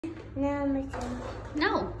Now my turn.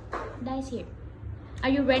 No, dice here. Are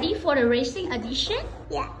you ready for the racing edition?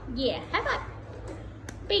 Yeah. Yeah, high five.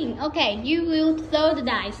 Bing. Okay, you will throw the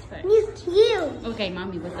dice first. You. Okay,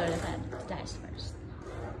 mommy will throw the dice first.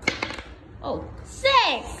 Oh,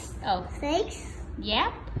 6. Oh, 6.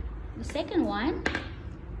 yep. The second one.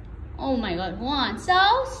 Oh my God, 1.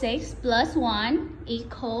 So 6 plus 1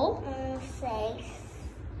 equal 6.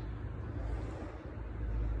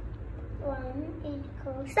 1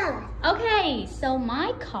 equals 7. Okay, so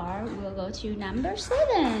my card will go to number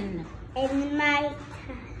 7. And my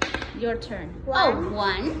Your turn. 1. Oh,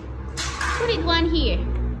 1. Put it 1 here.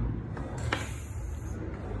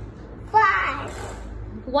 5.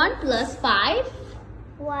 1 plus 5.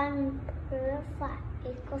 1 plus 5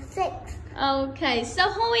 equals 6. Okay, so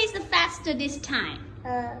who is the faster this time?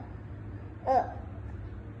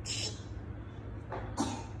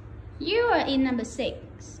 You are in number 6.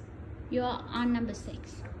 You are on number 6.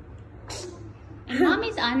 And mom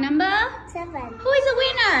is on number 7. Who is the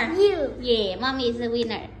winner? You. Yeah, mommy is the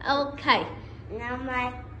winner. Okay. Now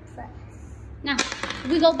my first. Now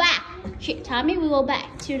we go back. Tommy, we go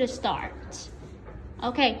back to the start.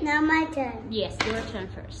 Okay. Now my turn. Yes, your turn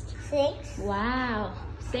first. 6. Wow.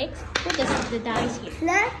 6. Put the dice here.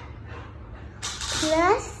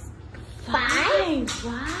 Plus 5.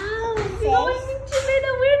 Wow. 6. You're going to be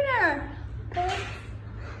the winner.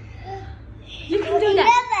 You can do that.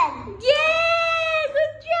 11. Yay!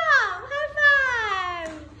 Good job. High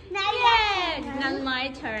five. Now Now my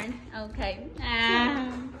turn. Okay.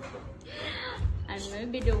 And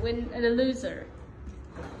maybe the loser.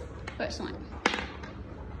 First one.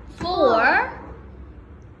 4.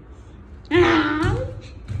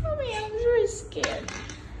 Mommy, I'm really scared.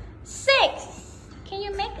 6. Can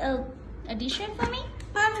you make a addition for me?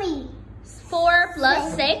 Mommy. 4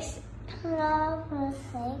 plus 6. 4 plus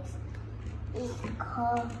 6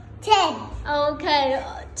 equals 10. Okay,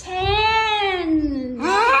 10.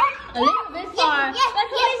 A little bit far. But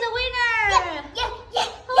who is the winner?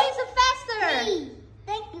 Who is the faster? Me.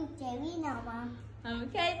 Thank you, Jerry. Now, Mom.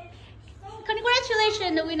 Okay.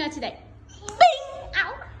 Congratulations, the winner today.